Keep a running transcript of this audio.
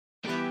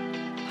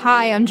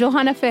Hi, I'm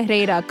Johanna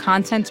Ferreira,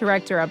 content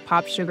director at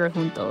Pop Sugar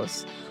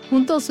Juntos.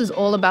 Juntos is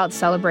all about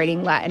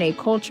celebrating Latinx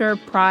culture,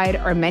 pride,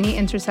 our many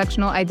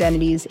intersectional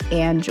identities,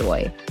 and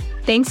joy.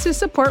 Thanks to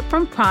support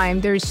from Prime,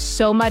 there's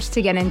so much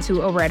to get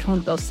into over at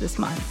Juntos this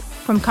month.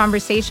 From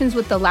conversations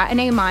with the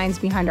Latinx minds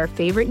behind our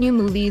favorite new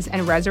movies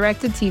and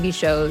resurrected TV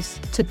shows,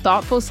 to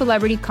thoughtful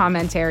celebrity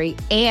commentary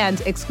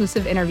and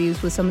exclusive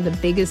interviews with some of the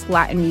biggest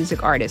Latin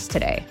music artists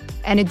today.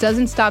 And it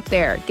doesn't stop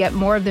there. Get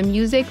more of the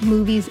music,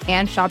 movies,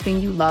 and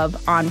shopping you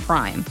love on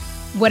Prime.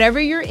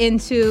 Whatever you're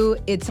into,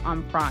 it's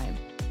on Prime.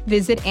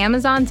 Visit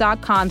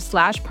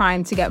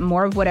Amazon.com/Prime to get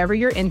more of whatever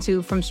you're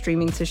into, from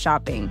streaming to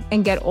shopping.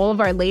 And get all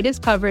of our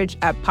latest coverage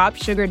at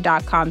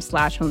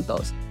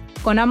popsugar.com/juntos.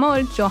 Con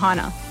amor,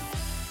 Johanna.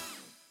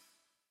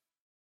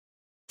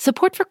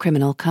 Support for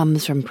Criminal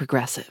comes from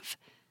Progressive.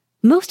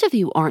 Most of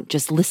you aren't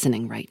just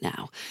listening right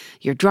now.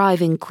 You're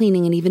driving,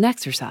 cleaning, and even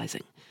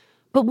exercising.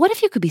 But what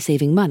if you could be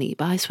saving money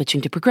by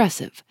switching to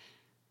Progressive?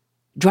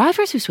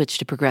 Drivers who switch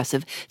to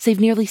Progressive save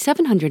nearly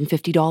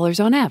 $750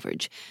 on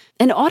average,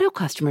 and auto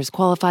customers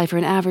qualify for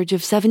an average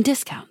of 7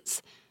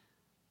 discounts.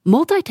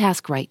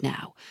 Multitask right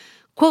now.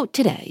 Quote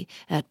today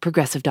at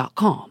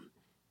Progressive.com.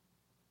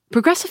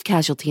 Progressive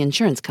Casualty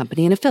Insurance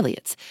Company and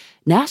Affiliates.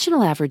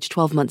 National average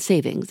 12-month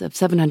savings of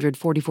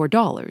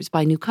 $744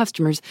 by new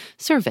customers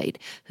surveyed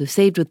who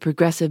saved with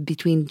Progressive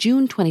between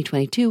June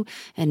 2022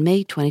 and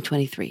May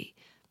 2023.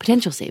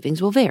 Potential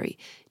savings will vary.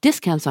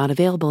 Discounts not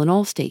available in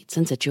all states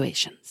and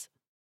situations.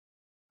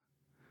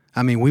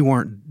 I mean, we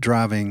weren't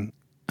driving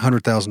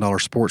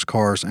 $100,000 sports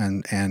cars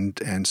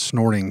and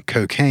snorting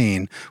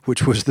cocaine,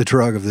 which was the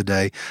drug of the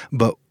day,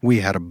 but we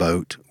had a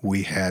boat,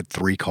 we had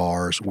 3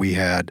 cars, we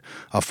had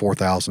a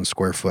 4,000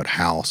 square foot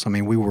house. I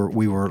mean, we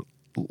were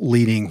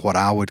leading what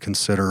I would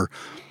consider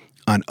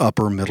an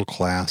upper middle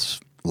class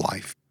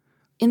life.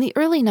 In the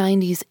early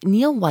 90s,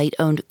 Neil White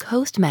owned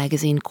Coast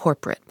Magazine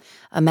Corporate,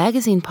 a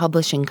magazine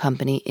publishing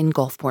company in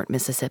Gulfport,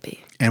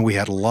 Mississippi. And we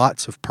had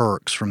lots of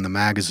perks from the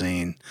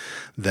magazine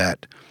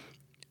that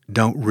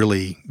don't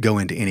really go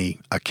into any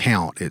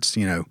account. It's,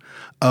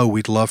 oh,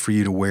 we'd love for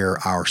you to wear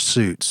our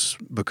suits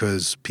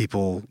because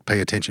people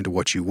pay attention to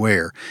what you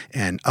wear.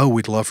 And, oh,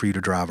 we'd love for you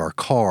to drive our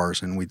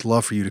cars, and we'd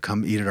love for you to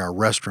come eat at our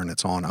restaurant.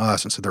 It's on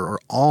us. And so there are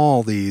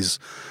all these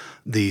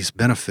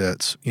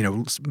benefits.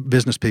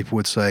 Business people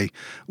would say,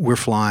 we're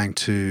flying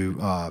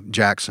to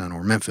Jackson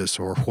or Memphis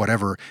or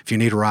whatever. If you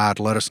need a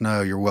ride, let us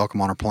know. You're welcome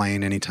on our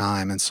plane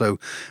anytime. And so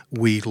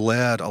we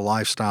led a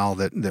lifestyle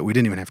that we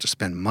didn't even have to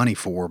spend money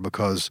for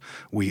because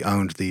we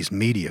owned these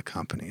media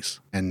companies,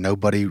 and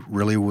nobody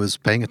really was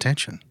paying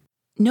attention.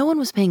 No one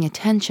was paying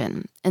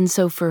attention, and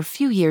so for a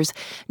few years,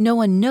 no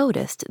one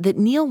noticed that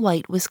Neil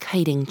White was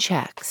kiting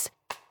checks.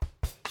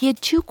 He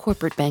had 2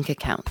 corporate bank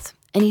accounts,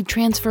 and he'd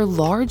transfer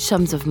large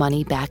sums of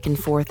money back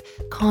and forth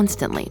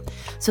constantly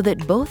so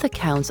that both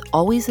accounts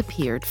always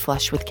appeared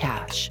flush with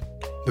cash.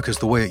 Because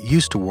the way it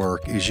used to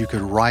work is you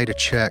could write a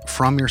check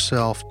from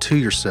yourself to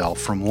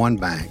yourself from one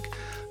bank,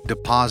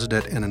 deposit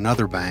it in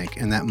another bank,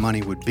 and that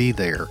money would be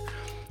there.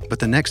 But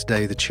the next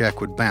day, the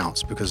check would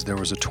bounce because there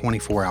was a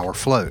 24-hour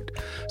float.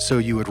 So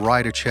you would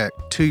write a check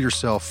to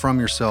yourself from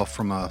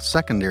a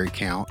secondary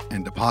account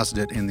and deposit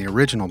it in the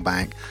original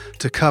bank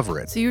to cover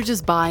it. So you're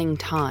just buying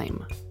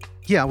time.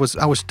 Yeah, I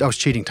was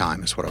cheating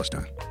time is what I was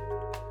doing.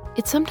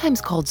 It's sometimes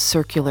called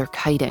circular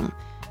kiting,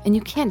 and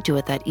you can't do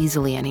it that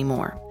easily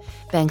anymore.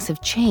 Banks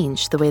have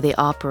changed the way they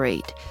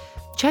operate.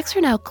 Checks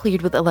are now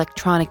cleared with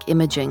electronic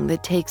imaging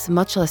that takes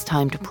much less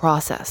time to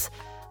process.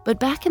 But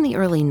back in the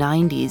early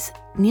 90s,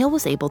 Neil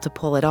was able to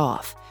pull it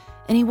off,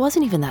 and he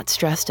wasn't even that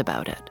stressed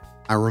about it.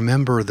 I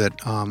remember that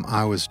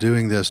I was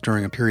doing this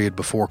during a period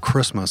before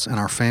Christmas, and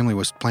our family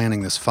was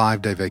planning this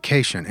 5-day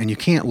vacation. And you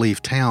can't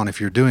leave town if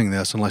you're doing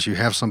this unless you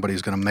have somebody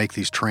who's going to make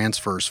these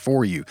transfers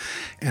for you.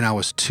 And I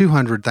was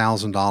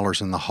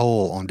 $200,000 in the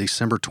hole on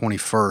December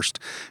 21st,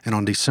 and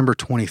on December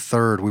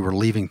 23rd, we were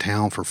leaving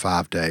town for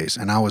 5 days,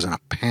 and I was in a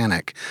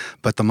panic.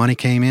 But the money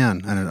came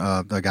in,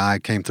 and the guy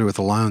came through with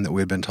a loan that we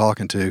had been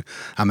talking to.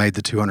 I made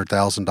the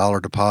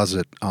 $200,000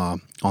 deposit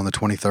on the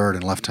 23rd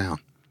and left town.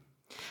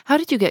 How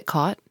did you get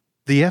caught?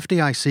 The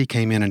FDIC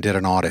came in and did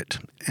an audit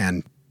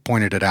and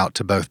pointed it out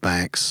to both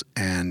banks,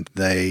 and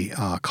they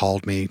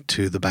called me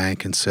to the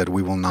bank and said,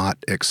 we will not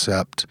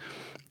accept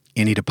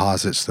any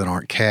deposits that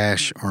aren't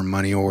cash or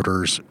money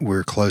orders.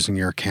 We're closing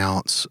your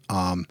accounts.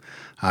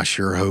 I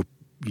sure hope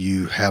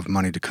you have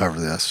money to cover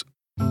this.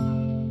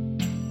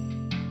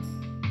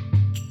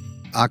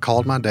 I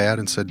called my dad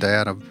and said,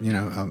 Dad, I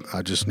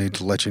just need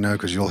to let you know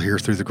because you'll hear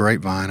through the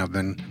grapevine I've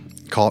been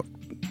caught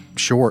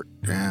short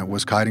and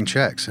was kiting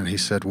checks. And he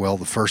said, well,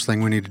 the first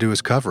thing we need to do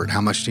is cover it. How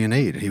much do you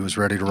need? He was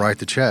ready to write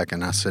the check.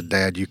 And I said,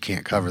 Dad, you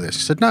can't cover this.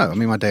 He said, no. I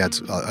mean, my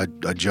dad's a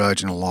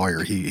judge and a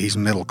lawyer. He's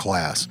middle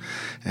class.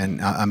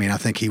 And I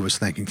think he was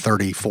thinking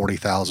 $30,000,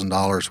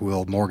 $40,000.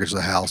 We'll mortgage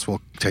the house.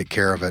 We'll take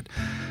care of it.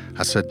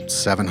 I said,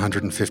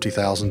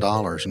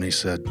 $750,000. And he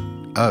said,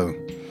 oh,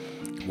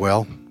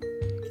 well,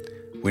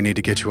 we need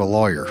to get you a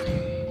lawyer.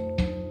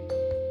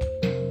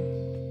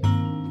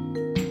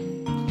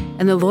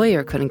 And the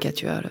lawyer couldn't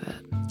get you out of it.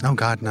 Oh,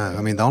 God, no.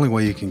 I mean, the only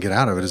way you can get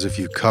out of it is if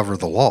you cover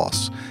the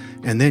loss.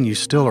 And then you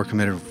still are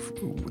committed,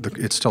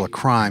 it's still a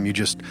crime.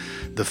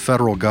 The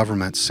federal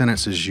government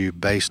sentences you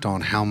based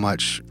on how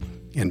much,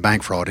 in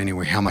bank fraud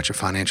anyway, how much a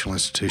financial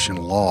institution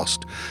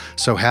lost.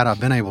 So had I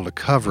been able to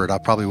cover it, I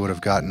probably would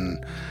have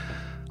gotten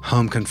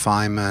home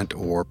confinement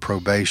or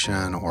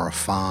probation or a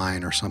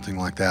fine or something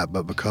like that.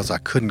 But because I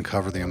couldn't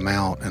cover the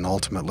amount and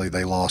ultimately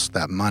they lost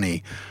that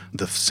money,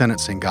 the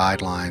sentencing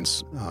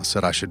guidelines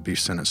said I should be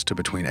sentenced to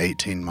between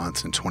 18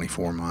 months and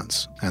 24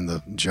 months. And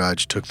the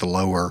judge took the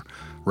lower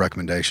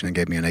recommendation and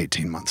gave me an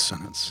 18-month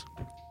sentence.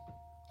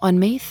 On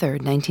May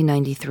 3rd,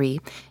 1993,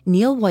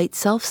 Neil White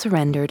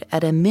self-surrendered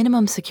at a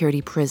minimum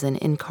security prison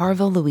in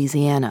Carville,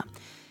 Louisiana.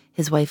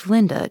 His wife,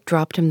 Linda,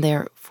 dropped him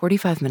there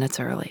 45 minutes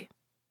early.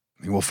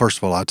 Well, first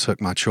of all, I took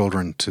my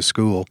children to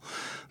school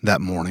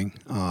that morning,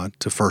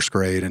 to first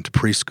grade and to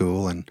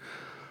preschool, and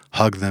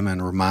hugged them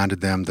and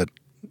reminded them that,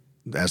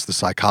 as the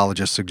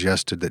psychologist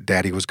suggested, that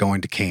Daddy was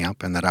going to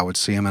camp and that I would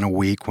see him in a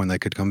week when they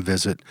could come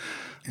visit.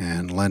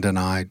 And Linda and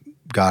I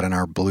got in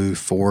our blue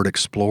Ford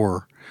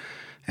Explorer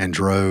and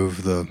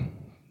drove the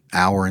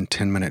hour and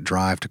 10-minute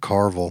drive to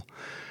Carville,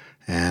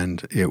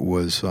 and it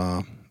was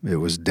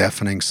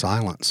deafening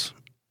silence.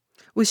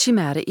 Was she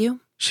mad at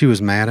you? She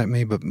was mad at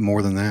me, but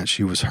more than that,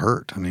 she was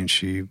hurt. I mean,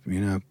 she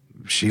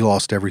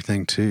lost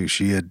everything too.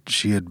 She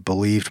had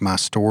believed my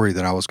story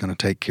that I was going to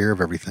take care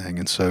of everything.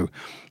 And so,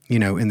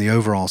 in the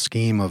overall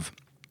scheme of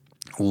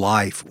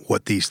life,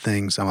 what these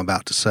things I'm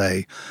about to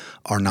say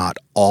are not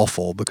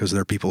awful, because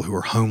there are people who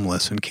are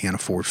homeless and can't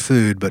afford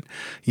food, but,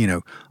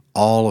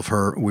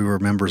 we were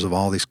members of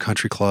all these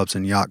country clubs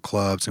and yacht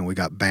clubs, and we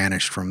got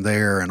banished from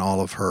there, and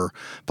all of her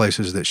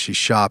places that she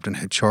shopped and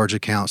had charge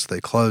accounts, they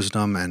closed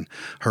them, and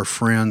her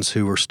friends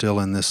who were still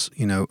in this,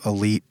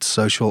 elite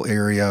social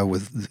area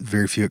with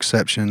very few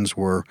exceptions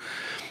were,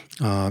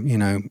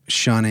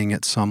 shunning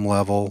at some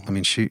level. I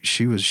mean,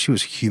 she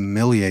was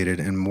humiliated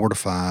and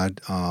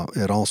mortified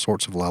at all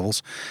sorts of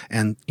levels.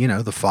 And,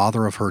 the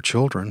father of her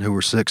children, who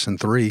were 6 and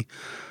 3,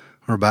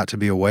 were about to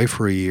be away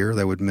for a year.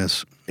 They would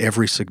miss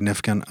every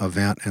significant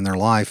event in their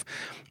life.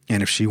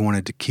 And if she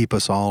wanted to keep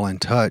us all in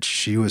touch,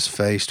 she was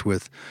faced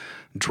with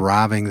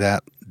driving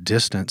that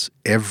distance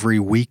every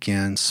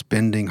weekend,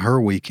 spending her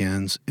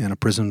weekends in a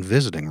prison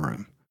visiting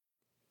room.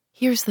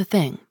 Here's the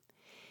thing.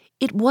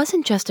 It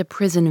wasn't just a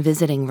prison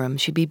visiting room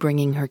she'd be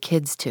bringing her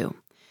kids to.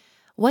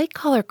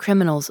 White-collar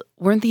criminals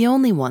weren't the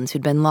only ones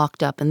who'd been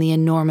locked up in the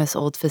enormous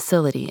old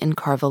facility in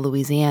Carville,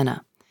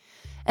 Louisiana.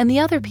 And the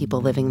other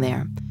people living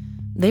there,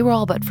 they were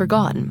all but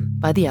forgotten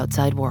by the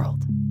outside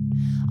world.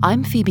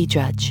 I'm Phoebe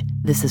Judge.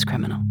 This is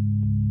Criminal.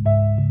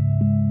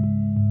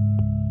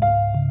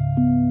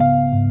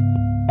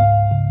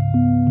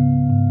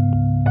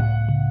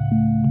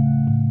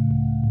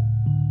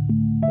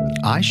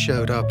 I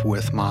showed up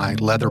with my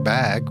leather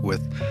bag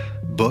with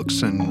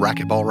books and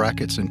racquetball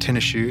rackets and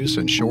tennis shoes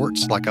and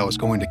shorts like I was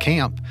going to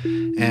camp.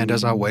 And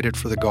as I waited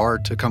for the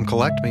guard to come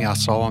collect me, I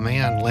saw a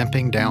man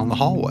limping down the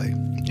hallway.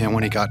 And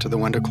when he got to the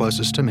window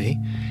closest to me,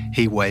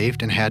 he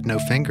waved and had no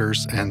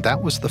fingers, and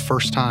that was the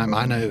first time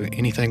I knew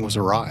anything was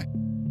awry.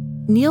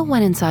 Neil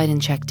went inside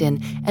and checked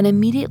in and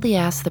immediately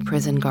asked the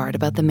prison guard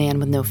about the man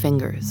with no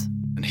fingers.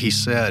 And he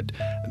said,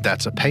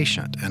 "That's a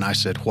patient." And I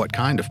said, "What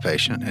kind of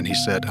patient?" And he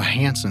said, "A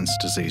Hansen's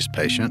disease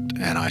patient."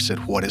 And I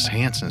said, "What is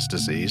Hansen's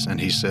disease?" And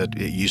he said,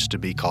 "It used to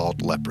be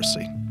called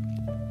leprosy."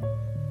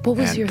 What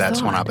was your thought? And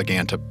that's when I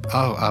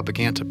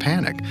began to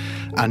panic.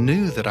 I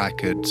knew that I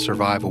could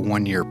survive a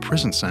 1-year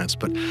prison sentence,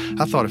 but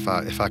I thought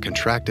if I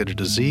contracted a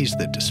disease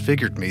that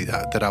disfigured me,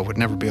 that I would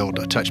never be able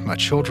to touch my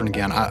children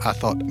again. I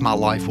thought my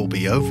life will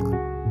be over.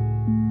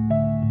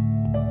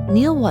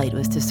 Neil White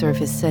was to serve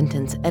his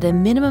sentence at a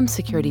minimum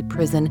security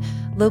prison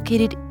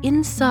located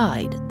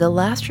inside the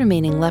last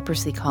remaining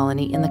leprosy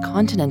colony in the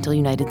continental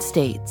United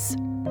States.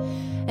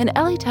 An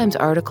LA Times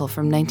article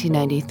from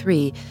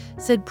 1993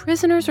 said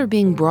prisoners are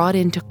being brought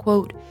in to,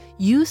 quote,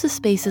 use the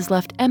spaces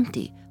left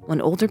empty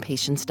when older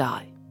patients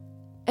die.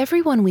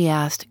 Everyone we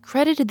asked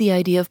credited the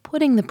idea of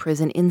putting the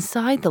prison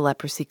inside the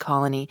leprosy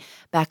colony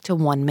back to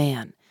one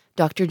man,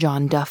 Dr.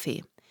 John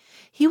Duffy.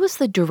 He was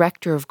the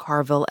director of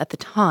Carville at the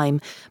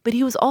time, but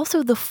he was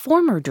also the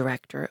former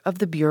director of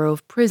the Bureau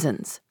of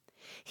Prisons.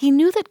 He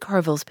knew that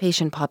Carville's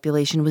patient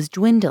population was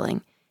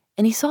dwindling,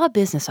 and he saw a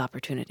business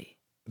opportunity.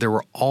 There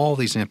were all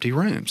these empty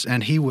rooms,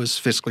 and he was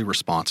fiscally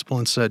responsible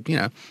and said,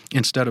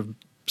 instead of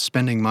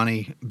spending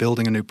money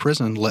building a new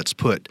prison, let's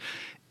put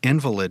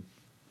invalid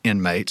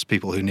inmates,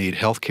 people who need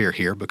health care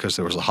here because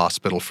there was a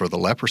hospital for the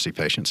leprosy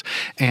patients,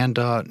 and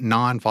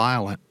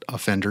nonviolent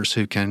offenders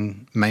who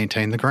can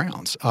maintain the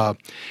grounds.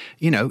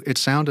 It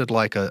sounded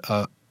like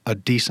a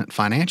decent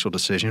financial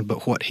decision,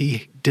 but what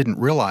he didn't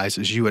realize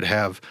is you would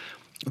have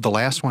the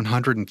last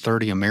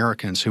 130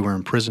 Americans who were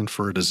imprisoned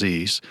for a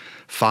disease,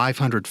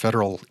 500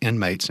 federal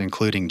inmates,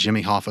 including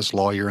Jimmy Hoffa's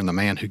lawyer and the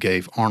man who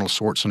gave Arnold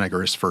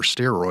Schwarzenegger his first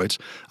steroids,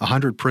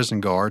 100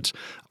 prison guards,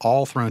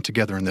 all thrown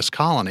together in this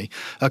colony,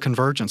 a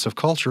convergence of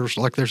cultures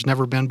like there's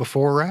never been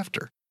before or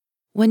after.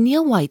 When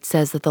Neil White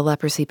says that the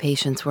leprosy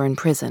patients were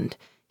imprisoned,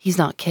 He's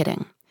not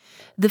kidding.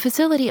 The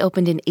facility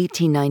opened in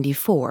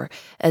 1894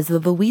 as the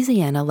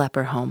Louisiana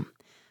Leper Home.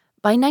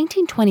 By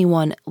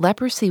 1921,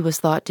 leprosy was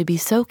thought to be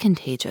so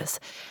contagious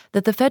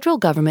that the federal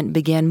government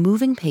began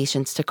moving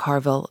patients to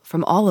Carville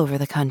from all over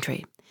the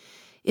country.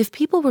 If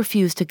people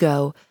refused to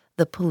go,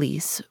 the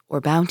police, or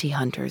bounty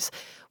hunters,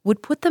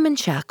 would put them in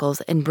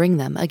shackles and bring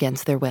them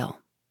against their will.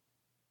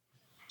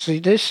 See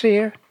this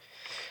here?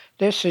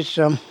 This is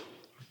the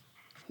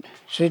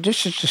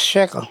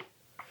shackle.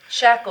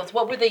 Shackles,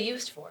 what were they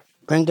used for?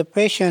 Bring the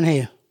patient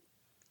here.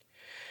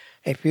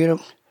 If you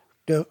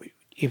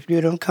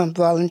don't come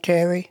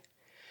voluntary,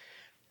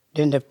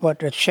 then they put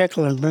the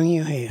shackle and bring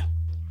you here.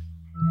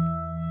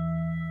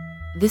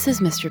 This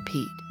is Mr.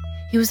 Pete.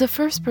 He was the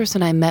first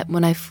person I met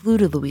when I flew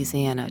to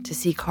Louisiana to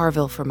see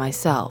Carville for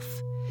myself.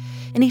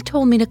 And he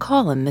told me to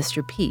call him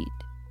Mr. Pete.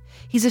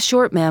 He's a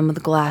short man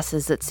with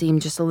glasses that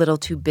seemed just a little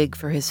too big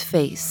for his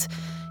face.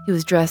 He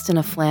was dressed in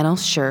a flannel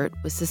shirt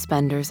with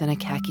suspenders and a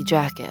khaki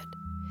jacket.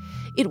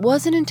 It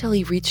wasn't until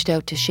he reached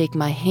out to shake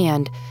my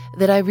hand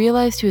that I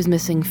realized he was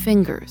missing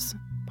fingers,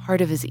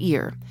 part of his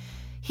ear.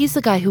 He's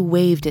the guy who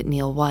waved at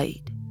Neil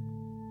White.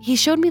 He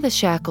showed me the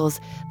shackles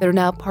that are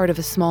now part of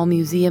a small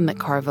museum at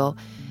Carville,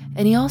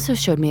 and he also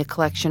showed me a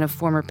collection of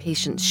former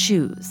patients'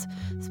 shoes,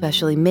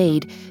 specially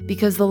made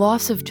because the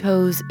loss of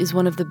toes is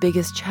one of the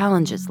biggest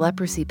challenges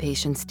leprosy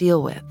patients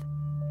deal with.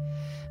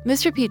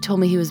 Mr. Pete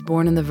told me he was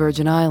born in the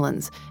Virgin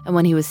Islands, and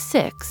when he was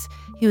 6,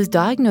 he was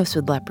diagnosed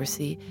with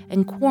leprosy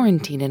and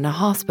quarantined in a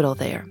hospital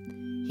there.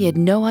 He had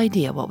no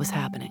idea what was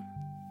happening.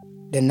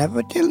 They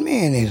never tell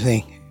me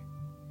anything.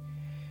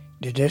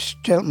 They just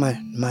tell my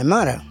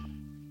mother,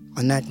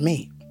 or not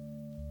me.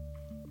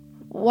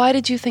 Why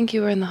did you think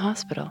you were in the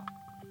hospital?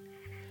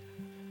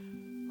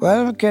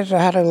 Well, because I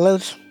had a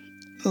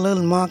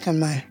little mark on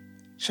my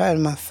side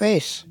of my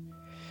face.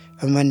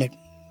 And when they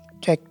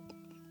take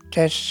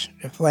tests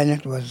to find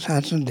it was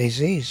Hansen's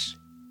disease.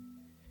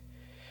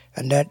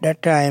 And at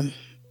that time,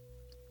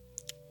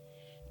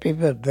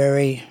 people were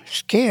very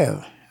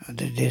scared of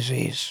the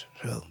disease.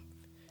 So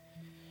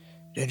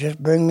they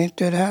just bring me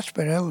to the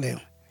hospital.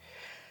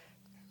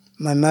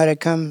 My mother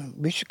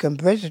used to come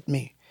visit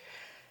me.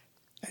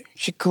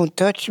 She couldn't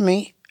touch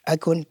me. I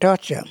couldn't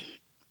touch her.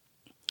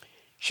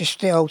 She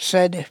stay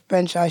outside the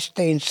fence. I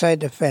stay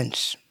inside the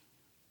fence.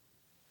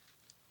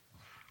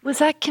 Was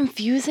that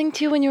confusing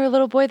to you when you were a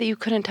little boy that you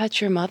couldn't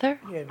touch your mother?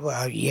 Yeah,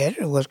 well, yes,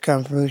 it was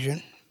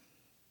confusion.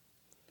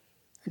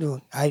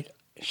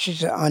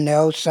 She's on the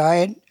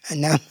outside,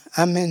 and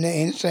I'm in the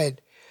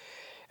inside.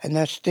 And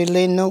I still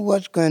didn't know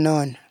what's going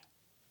on.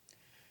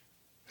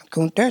 I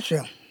couldn't touch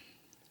her.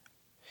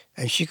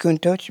 And she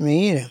couldn't touch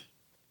me either.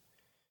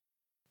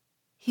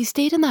 He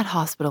stayed in that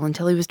hospital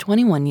until he was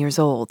 21 years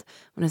old,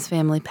 when his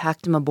family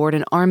packed him aboard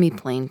an army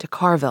plane to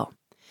Carville.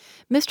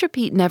 Mr.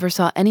 Pete never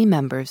saw any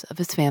members of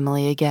his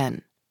family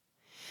again.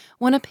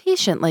 When a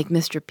patient like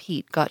Mr.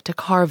 Pete got to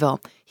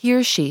Carville, he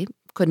or she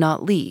could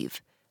not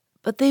leave.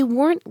 But they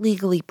weren't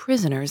legally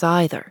prisoners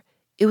either.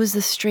 It was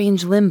this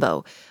strange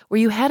limbo where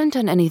you hadn't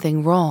done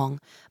anything wrong,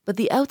 but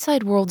the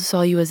outside world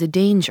saw you as a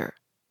danger.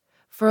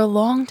 For a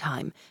long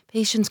time,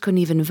 patients couldn't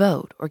even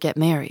vote or get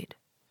married.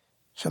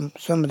 Some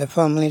of the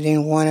family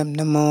didn't want them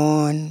no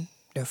more, and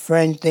the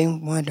friends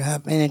didn't want to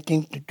have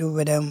anything to do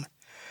with them.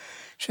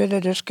 So they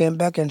just came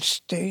back and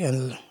stayed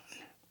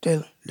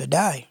until they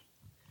die.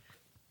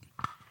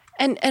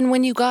 And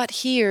when you got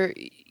here,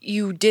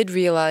 you did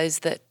realize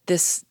that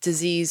this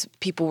disease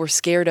people were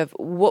scared of.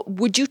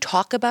 Would you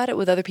talk about it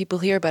with other people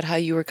here about how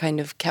you were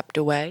kind of kept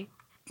away?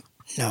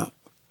 No,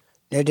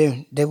 they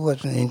didn't. They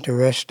wasn't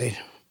interested.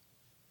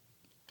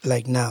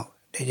 Like now,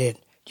 they did.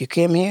 You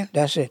came here,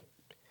 that's it.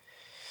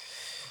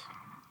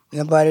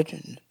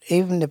 Nobody,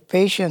 even the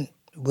patient,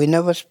 we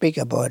never speak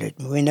about it.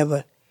 We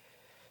never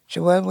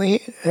say, well, we're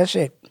here, that's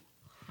it.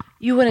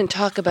 You wouldn't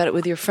talk about it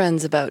with your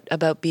friends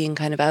about being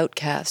kind of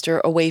outcast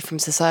or away from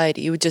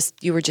society. You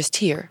were just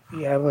here.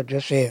 Yeah, I was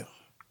just here.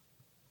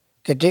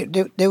 Cause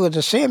they were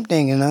the same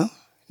thing, you know.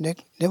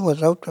 They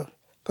was out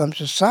from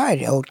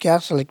society,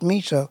 outcast like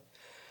me, so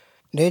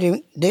they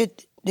didn't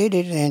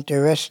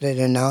interested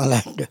in all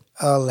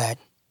that.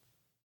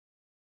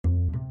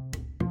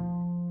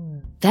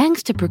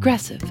 Thanks to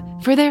Progressive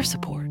for their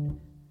support.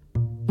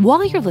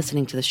 While you're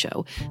listening to the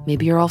show,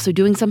 maybe you're also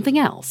doing something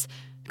else.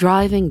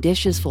 Driving,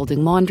 dishes,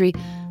 folding laundry.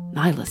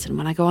 I listen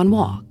when I go on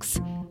walks.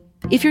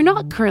 If you're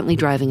not currently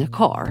driving a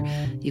car,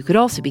 you could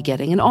also be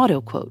getting an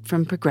auto quote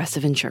from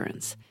Progressive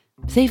Insurance.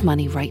 Save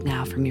money right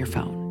now from your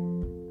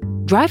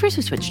phone. Drivers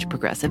who switch to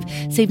Progressive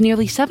save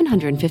nearly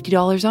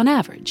 $750 on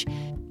average.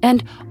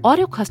 And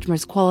auto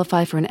customers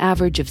qualify for an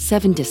average of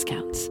 7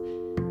 discounts.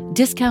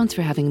 Discounts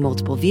for having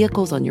multiple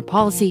vehicles on your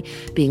policy,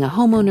 being a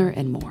homeowner,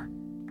 and more.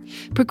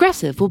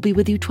 Progressive will be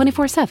with you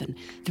 24/7,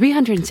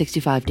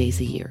 365 days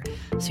a year,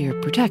 so you're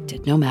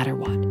protected no matter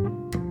what.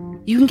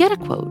 You can get a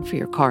quote for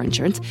your car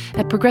insurance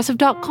at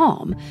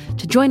Progressive.com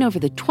to join over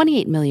the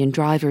 28 million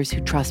drivers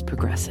who trust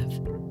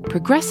Progressive.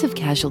 Progressive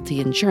Casualty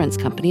Insurance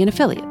Company and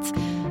Affiliates.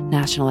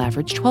 National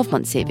average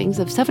 12-month savings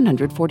of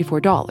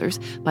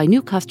 $744 by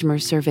new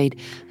customers surveyed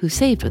who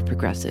saved with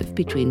Progressive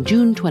between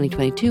June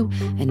 2022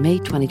 and May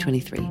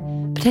 2023.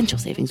 Potential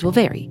savings will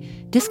vary.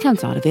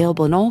 Discounts not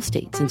available in all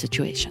states and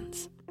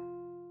situations.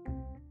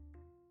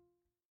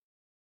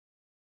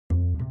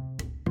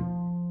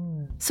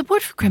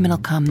 Support for Criminal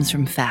comes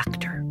from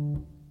Factor.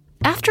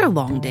 After a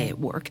long day at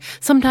work,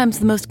 sometimes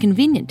the most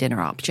convenient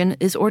dinner option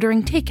is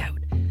ordering takeout.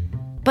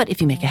 But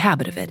if you make a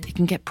habit of it, it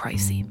can get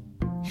pricey.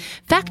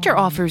 Factor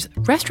offers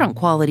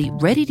restaurant-quality,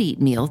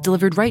 ready-to-eat meals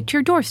delivered right to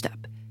your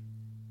doorstep.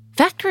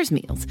 Factor's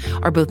meals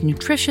are both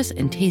nutritious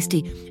and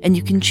tasty, and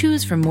you can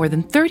choose from more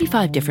than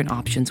 35 different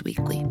options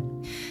weekly.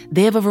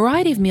 They have a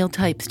variety of meal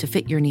types to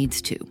fit your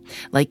needs too,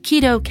 like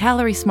keto,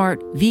 calorie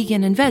smart,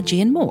 vegan, and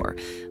veggie, and more,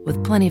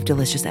 with plenty of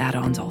delicious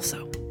add-ons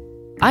also.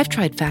 I've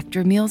tried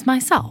Factor meals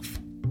myself.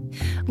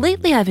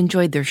 Lately, I've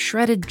enjoyed their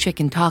shredded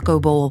chicken taco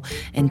bowl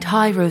and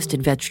Thai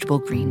roasted vegetable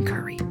green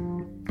curry.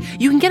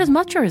 You can get as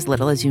much or as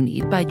little as you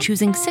need by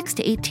choosing 6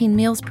 to 18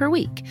 meals per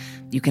week.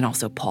 You can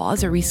also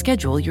pause or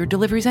reschedule your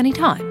deliveries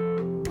anytime.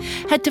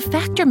 Head to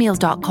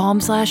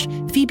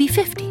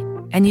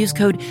factormeals.com/Phoebe50 and use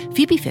code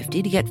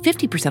Phoebe50 to get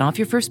 50% off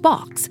your first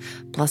box,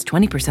 plus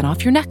 20%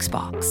 off your next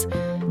box.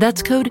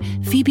 That's code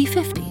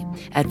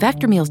Phoebe50 at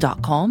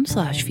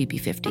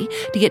factormeals.com/Phoebe50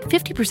 to get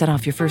 50%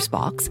 off your first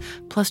box,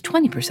 plus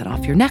 20%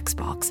 off your next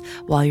box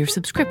while your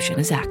subscription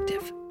is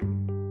active.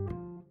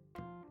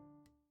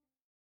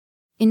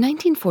 In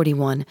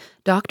 1941,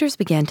 doctors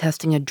began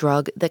testing a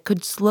drug that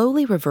could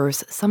slowly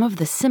reverse some of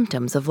the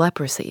symptoms of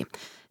leprosy.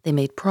 They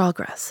made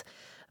progress.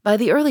 By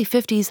the early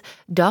 50s,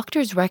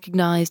 doctors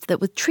recognized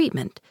that with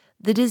treatment,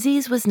 the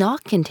disease was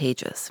not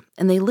contagious,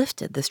 and they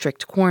lifted the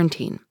strict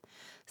quarantine.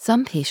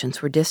 Some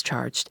patients were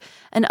discharged,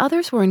 and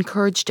others were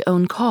encouraged to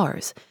own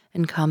cars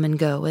and come and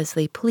go as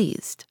they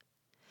pleased.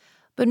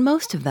 But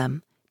most of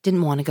them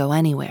didn't want to go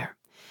anywhere.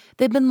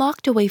 They'd been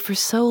locked away for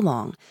so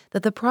long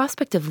that the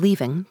prospect of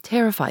leaving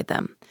terrified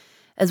them.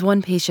 As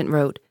one patient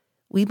wrote,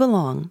 "We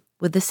belong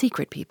with the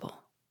secret people."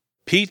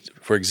 Pete,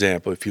 for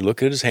example, if you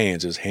look at his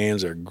hands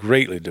are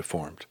greatly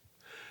deformed.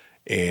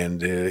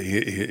 And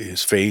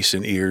his face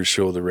and ears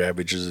show the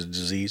ravages of the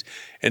disease.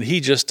 And he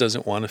just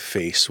doesn't want to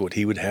face what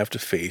he would have to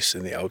face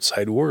in the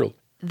outside world.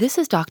 This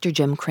is Dr.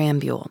 Jim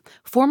Crambuel,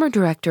 former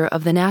director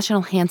of the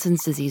National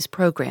Hansen's Disease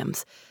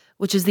Programs,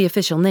 which is the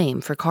official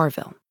name for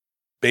Carville.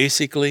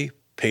 Basically,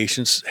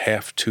 patients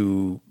have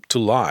to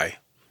lie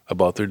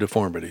about their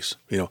deformities,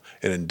 an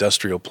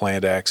industrial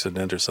plant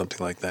accident or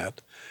something like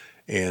that.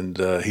 And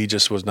he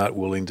just was not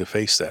willing to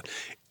face that.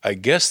 I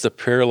guess the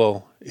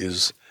parallel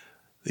is,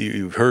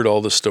 you've heard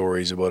all the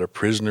stories about a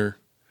prisoner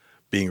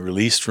being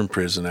released from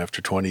prison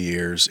after 20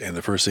 years, and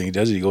the first thing he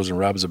does is he goes and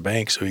robs a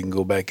bank so he can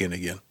go back in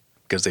again,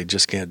 because they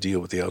just can't deal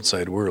with the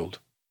outside world.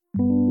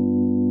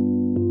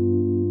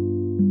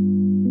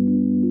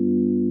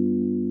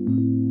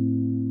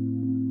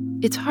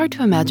 It's hard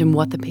to imagine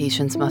what the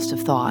patients must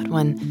have thought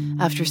when,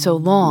 after so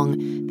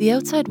long, the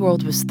outside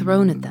world was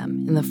thrown at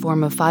them in the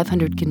form of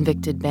 500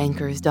 convicted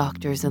bankers,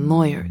 doctors, and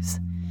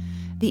lawyers.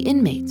 The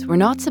inmates were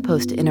not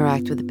supposed to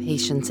interact with the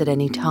patients at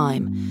any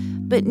time,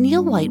 but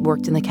Neil White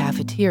worked in the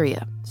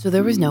cafeteria, so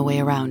there was no way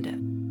around it.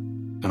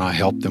 And I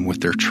helped them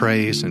with their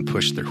trays and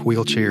pushed their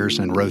wheelchairs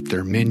and wrote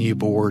their menu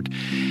board.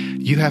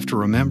 You have to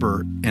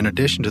remember, in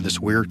addition to this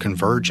weird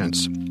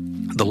convergence,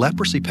 the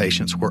leprosy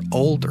patients were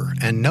older,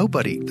 and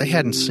they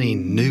hadn't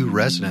seen new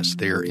residents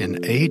there in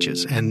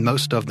ages, and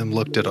most of them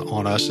looked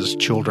on us as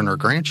children or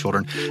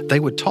grandchildren. They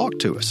would talk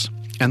to us,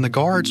 and the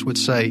guards would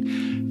say,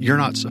 "You're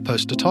not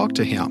supposed to talk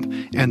to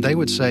him." And they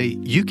would say,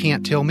 "You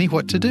can't tell me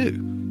what to do,"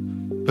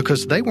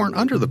 because they weren't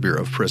under the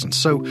Bureau of Prisons.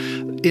 So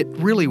it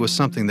really was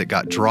something that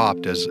got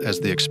dropped as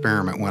the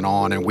experiment went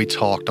on, and we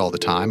talked all the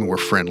time, and we're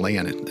friendly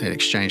and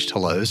exchanged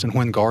hellos. And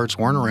when guards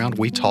weren't around,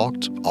 we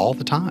talked all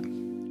the time.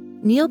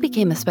 Neil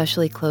became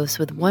especially close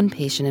with one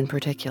patient in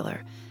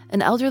particular,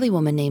 an elderly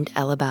woman named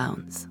Ella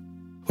Bounds.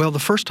 Well, the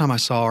first time I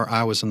saw her,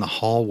 I was in the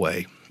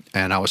hallway,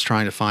 and I was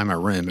trying to find my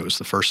room. It was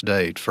the first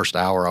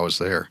hour I was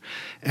there.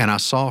 And I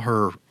saw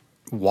her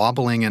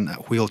wobbling in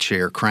that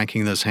wheelchair,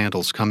 cranking those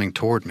handles, coming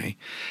toward me.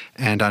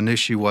 And I knew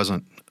she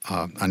wasn't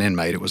an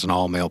inmate. It was an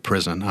all-male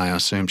prison. I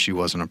assumed she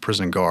wasn't a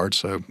prison guard,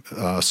 so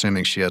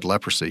assuming she had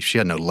leprosy. She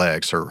had no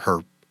legs.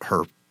 Her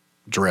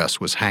dress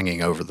was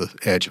hanging over the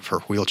edge of her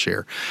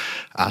wheelchair.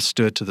 I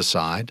stood to the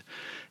side,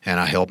 and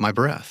I held my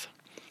breath.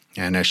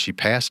 And as she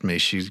passed me,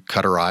 she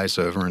cut her eyes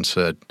over and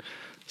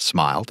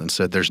smiled and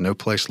said, "There's no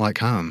place like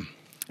home."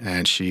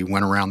 And she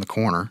went around the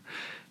corner,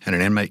 and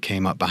an inmate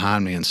came up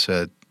behind me and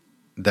said,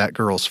 "That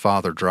girl's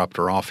father dropped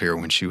her off here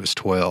when she was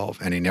 12,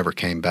 and he never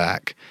came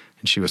back."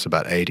 And she was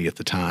about 80 at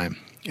the time.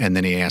 And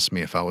then he asked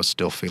me if I was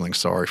still feeling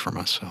sorry for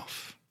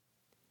myself.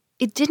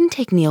 It didn't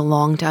take Neil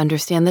long to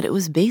understand that it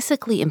was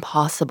basically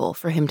impossible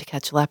for him to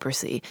catch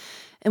leprosy.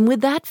 And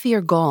with that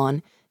fear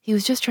gone, he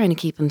was just trying to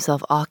keep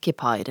himself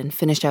occupied and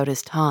finish out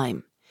his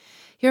time.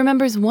 He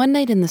remembers one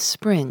night in the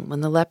spring when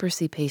the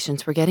leprosy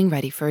patients were getting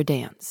ready for a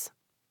dance.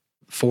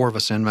 4 of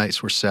us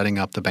inmates were setting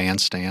up the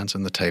bandstands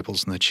and the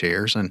tables and the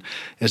chairs. And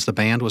as the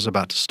band was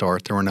about to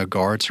start, there were no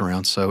guards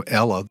around, so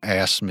Ella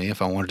asked me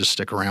if I wanted to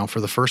stick around for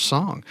the first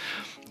song.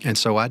 And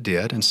so I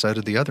did, and so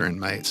did the other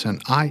inmates.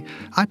 And I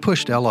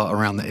pushed Ella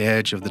around the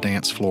edge of the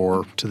dance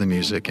floor to the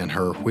music in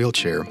her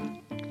wheelchair.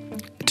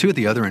 2 of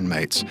the other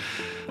inmates,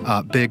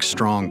 big,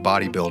 strong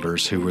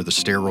bodybuilders who were the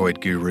steroid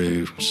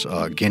gurus,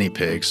 guinea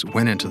pigs,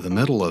 went into the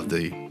middle of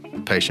the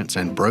patients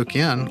and broke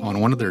in on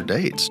one of their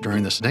dates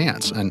during this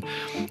dance. And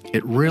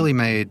it really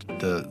made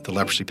the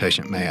leprosy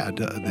patient mad.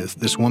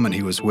 This woman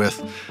he was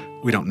with,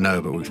 we don't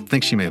know, but we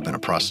think she may have been a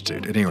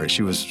prostitute. At any rate,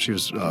 she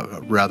was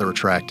rather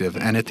attractive.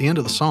 And at the end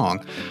of the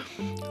song,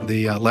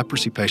 the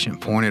leprosy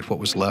patient pointed what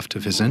was left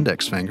of his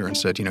index finger and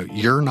said,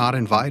 "You're not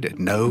invited.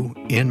 No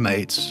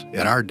inmates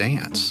at our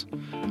dance."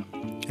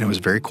 And it was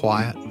very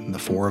quiet, and the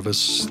 4 of us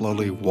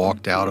slowly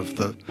walked out of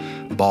the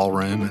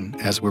ballroom. And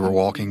as we were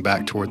walking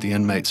back toward the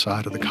inmate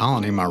side of the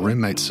colony, my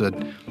roommate said,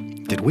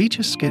 "Did we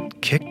just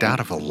get kicked out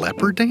of a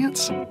leper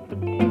dance?"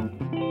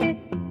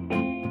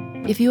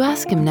 If you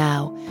ask him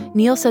now,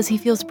 Neil says he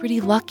feels pretty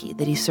lucky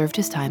that he served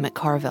his time at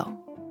Carville.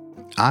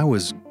 I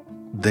was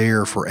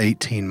there for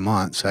 18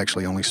 months,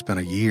 actually only spent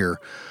a year,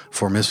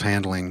 for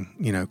mishandling,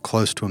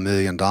 close to $1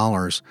 million.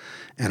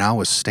 And I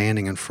was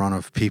standing in front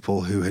of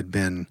people who had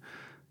been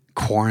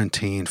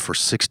quarantined for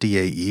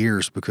 68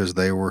 years because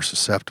they were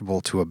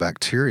susceptible to a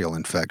bacterial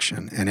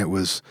infection. And it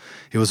was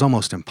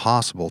almost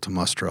impossible to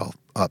muster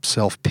up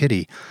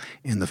self-pity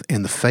in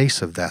the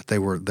face of that. They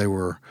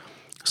were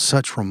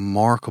such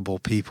remarkable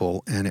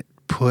people, and it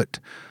put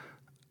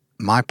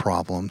my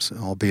problems,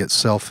 albeit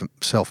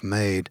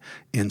self-made,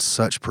 in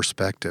such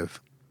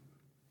perspective.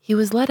 He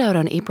was let out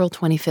on April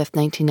 25,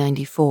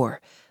 1994.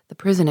 The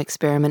prison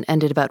experiment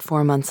ended about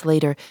 4 months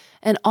later,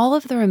 and all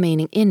of the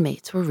remaining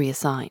inmates were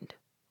reassigned.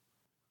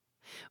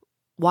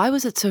 Why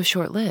was it so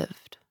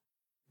short-lived?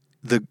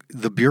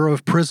 The Bureau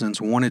of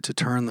Prisons wanted to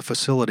turn the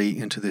facility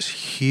into this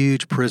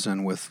huge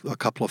prison with a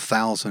couple of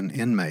thousand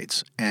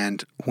inmates,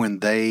 and when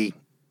they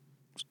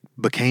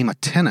became a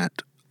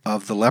tenant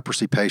of the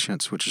leprosy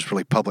patients, which is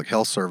really public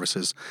health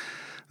services,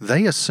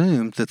 they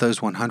assumed that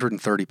those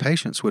 130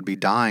 patients would be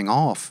dying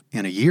off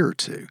in a year or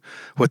two.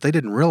 What they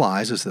didn't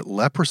realize is that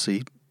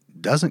leprosy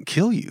doesn't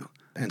kill you.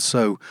 And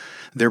so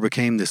there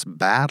became this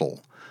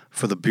battle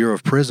for the Bureau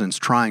of Prisons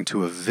trying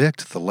to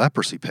evict the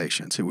leprosy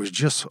patients. It was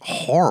just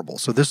horrible.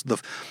 So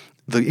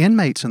the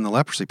inmates and the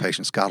leprosy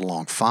patients got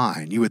along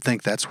fine. You would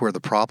think that's where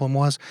the problem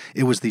was.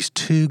 It was these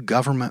 2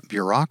 government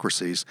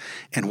bureaucracies,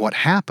 and what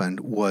happened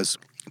was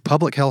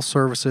Public Health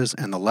Services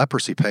and the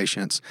leprosy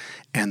patients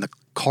and the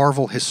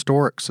Carville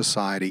Historic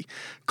Society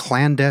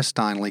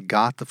clandestinely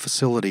got the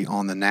facility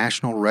on the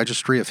National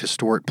Registry of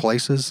Historic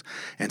Places,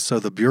 and so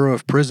the Bureau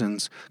of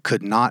Prisons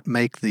could not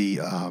make the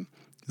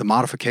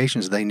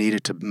modifications they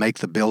needed to make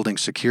the building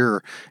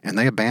secure, and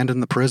they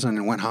abandoned the prison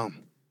and went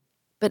home.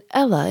 But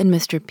Ella and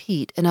Mr.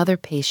 Pete and other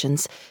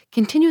patients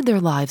continued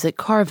their lives at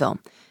Carville,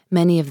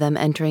 many of them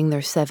entering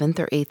their 7th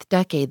or 8th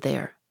decade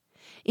there.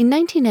 In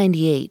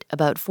 1998,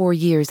 about 4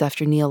 years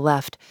after Neil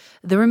left,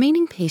 the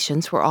remaining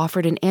patients were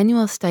offered an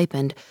annual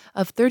stipend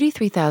of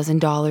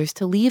 $33,000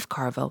 to leave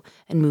Carville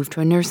and move to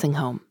a nursing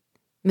home.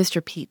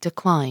 Mr. Pete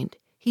declined.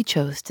 He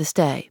chose to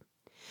stay.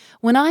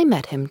 When I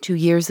met him 2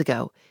 years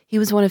ago, he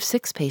was one of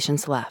 6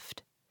 patients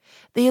left.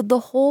 They had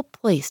the whole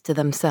place to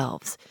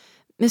themselves.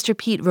 Mr.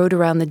 Pete rode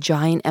around the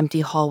giant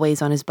empty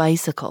hallways on his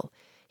bicycle.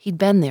 He'd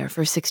been there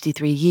for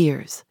 63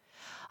 years.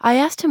 I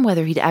asked him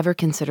whether he'd ever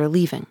consider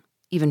leaving,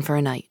 even for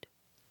a night.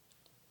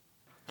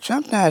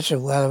 Sometimes I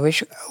said, well, I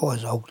wish I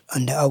was out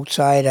on the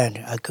outside and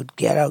I could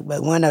get out.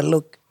 But when I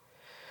look,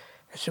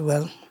 I said,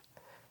 well,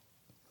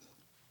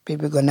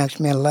 people are going to ask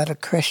me a lot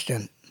of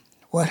questions.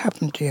 What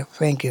happened to your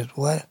fingers?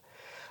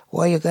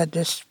 Why you got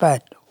this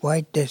spot?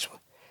 Why this?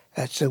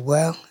 I said,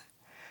 well,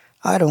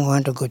 I don't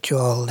want to go through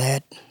all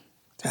that.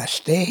 I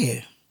stay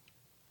here.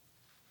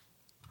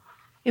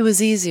 It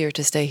was easier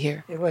to stay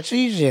here. It was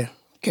easier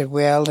because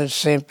we're all the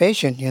same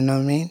patient, you know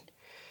what I mean?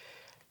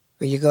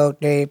 When you go out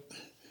there,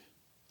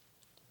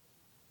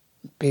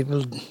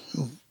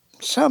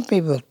 some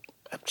people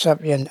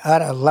accept you, and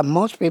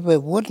most people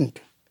wouldn't,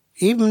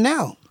 even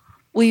now.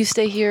 Will you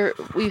stay here?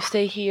 Will you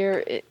stay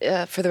here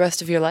for the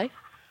rest of your life?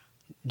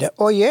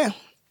 Oh yeah.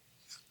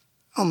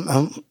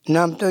 I'm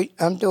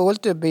too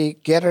old to be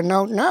getting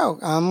out now.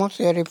 I'm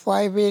almost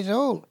 85 years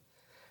old.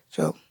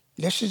 So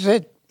this is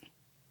it.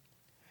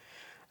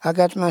 I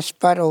got my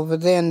spot over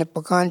there in the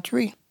pecan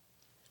tree.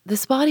 The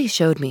spot he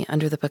showed me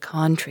under the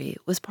pecan tree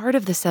was part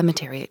of the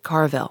cemetery at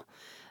Carville.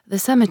 The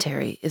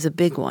cemetery is a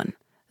big one.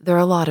 There are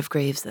a lot of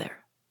graves there.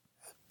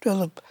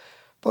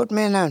 Put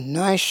me in a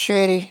nice,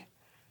 shady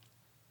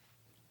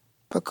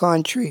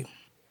pecan tree.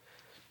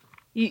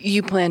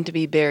 You plan to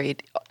be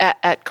buried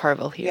at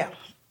Carville here?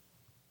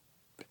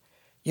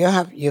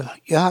 Yeah.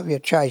 You have your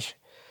choice.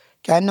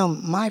 I know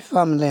my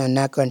family are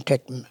not going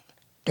to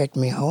take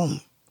me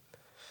home.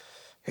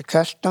 It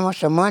costs too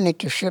much money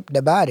to ship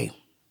the body.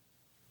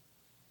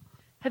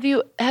 Have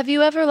you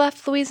ever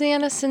left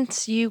Louisiana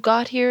since you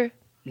got here?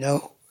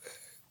 No.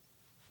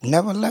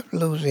 never left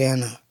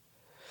Louisiana.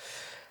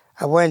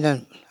 I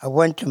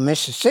went to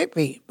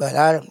Mississippi, but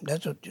I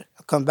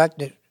come back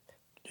the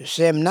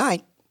same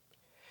night.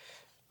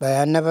 But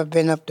I never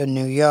been up to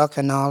New York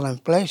and all them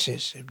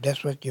places, if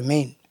that's what you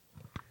mean.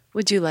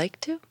 Would you like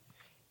to?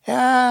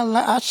 Yeah,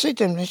 I see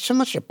them. There's so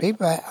much of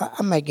people,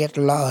 I might get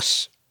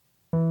lost.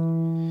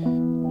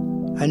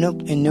 I know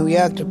in New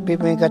York, the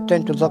people ain't got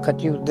time to look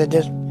at you. They're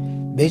just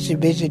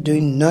busy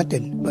doing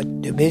nothing, but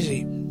they're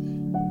busy.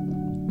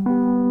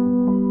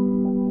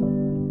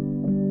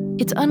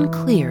 It's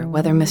unclear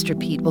whether Mr.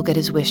 Pete will get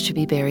his wish to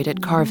be buried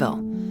at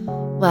Carville.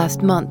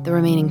 Last month, the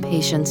remaining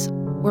patients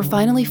were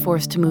finally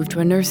forced to move to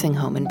a nursing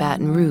home in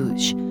Baton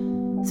Rouge,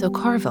 so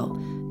Carville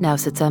now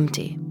sits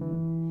empty.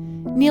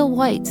 Neil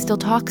White still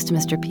talks to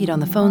Mr. Pete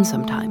on the phone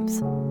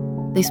sometimes.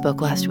 They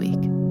spoke last week.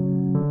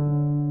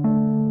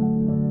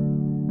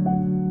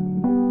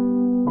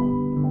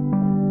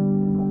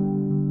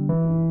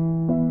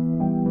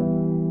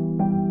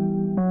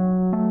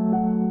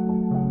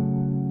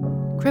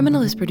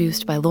 Criminal is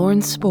produced by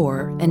Lauren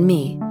Spohr and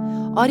me.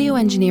 Audio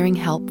engineering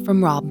help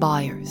from Rob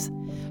Byers.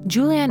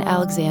 Julianne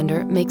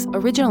Alexander makes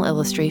original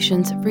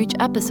illustrations for each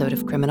episode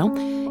of Criminal.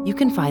 You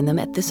can find them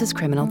at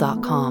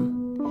thisiscriminal.com.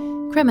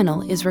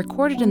 Criminal is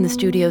recorded in the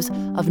studios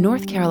of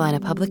North Carolina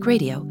Public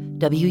Radio,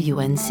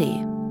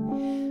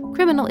 WUNC.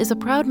 Criminal is a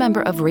proud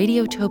member of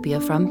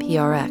Radiotopia from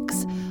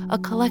PRX, a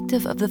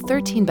collective of the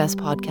 13 best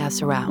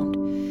podcasts around.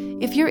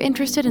 If you're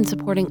interested in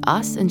supporting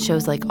us and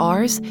shows like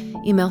ours,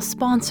 email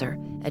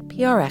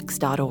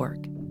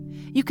sponsor@prx.org.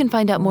 You can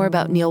find out more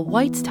about Neil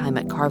White's time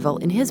at Carville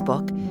in his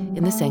book,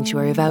 In the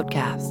Sanctuary of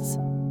Outcasts.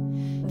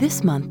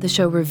 This month, the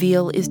show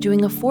Reveal is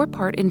doing a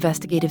 4-part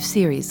investigative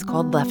series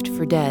called Left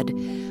for Dead,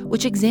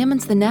 which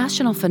examines the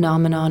national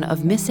phenomenon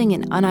of missing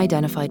and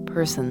unidentified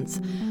persons,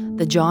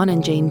 the John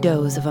and Jane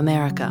Does of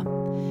America.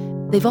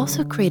 They've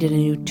also created a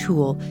new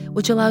tool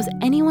which allows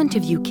anyone to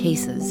view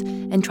cases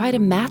and try to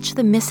match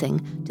the missing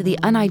to the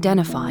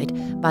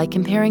unidentified by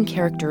comparing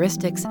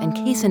characteristics and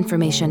case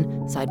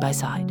information side by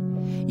side.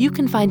 You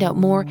can find out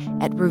more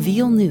at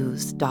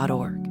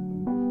revealnews.org.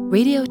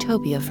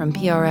 Radiotopia from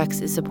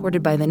PRX is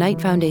supported by the Knight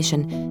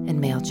Foundation and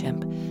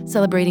MailChimp,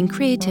 celebrating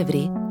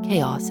creativity,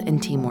 chaos,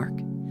 and teamwork.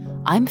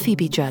 I'm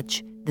Phoebe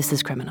Judge. This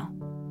is Criminal.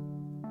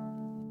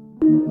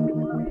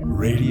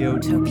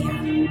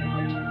 Radiotopia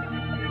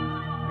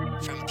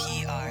from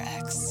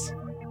PRX.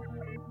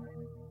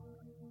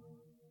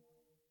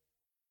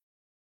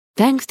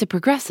 Thanks to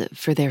Progressive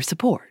for their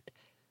support.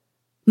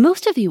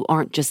 Most of you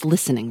aren't just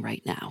listening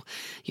right now.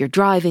 You're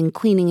driving,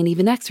 cleaning, and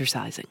even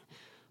exercising.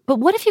 But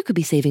what if you could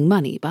be saving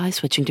money by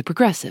switching to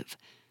Progressive?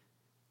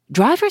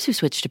 Drivers who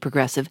switch to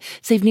Progressive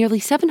save nearly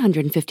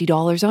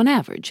 $750 on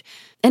average,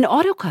 and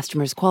auto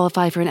customers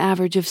qualify for an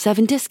average of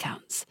 7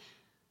 discounts.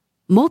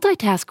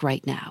 Multitask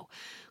right now.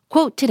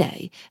 Quote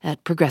today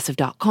at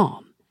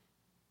Progressive.com.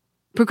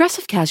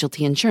 Progressive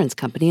Casualty Insurance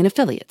Company and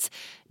Affiliates.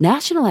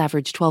 National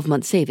average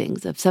 12-month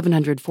savings of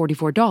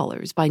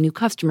 $744 by new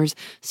customers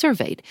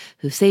surveyed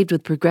who saved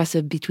with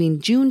Progressive between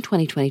June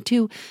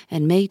 2022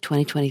 and May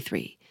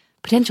 2023.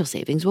 Potential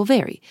savings will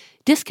vary.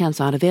 Discounts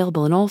not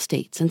available in all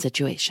states and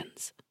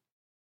situations.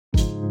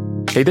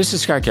 Hey, this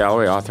is Scott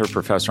Galloway, author,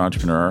 professor,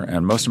 entrepreneur,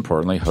 and most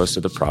importantly, host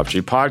of the Prop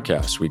G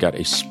podcast. We got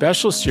a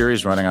special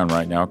series running on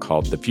right now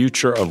called The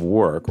Future of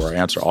Work, where I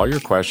answer all your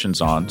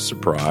questions on,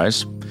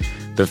 surprise,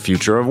 the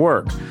future of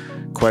work.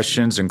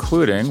 Questions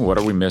including, what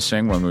are we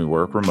missing when we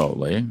work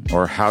remotely?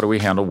 Or how do we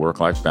handle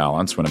work-life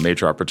balance when a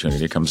major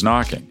opportunity comes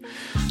knocking?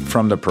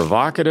 From the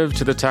provocative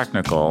to the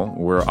technical,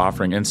 we're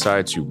offering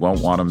insights you won't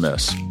want to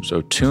miss.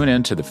 So tune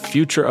in to The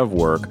Future of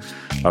Work,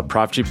 a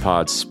Prop G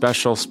Pod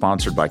special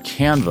sponsored by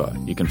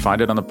Canva. You can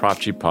find it on the Prop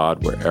G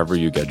Pod wherever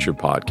you get your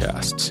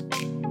podcasts.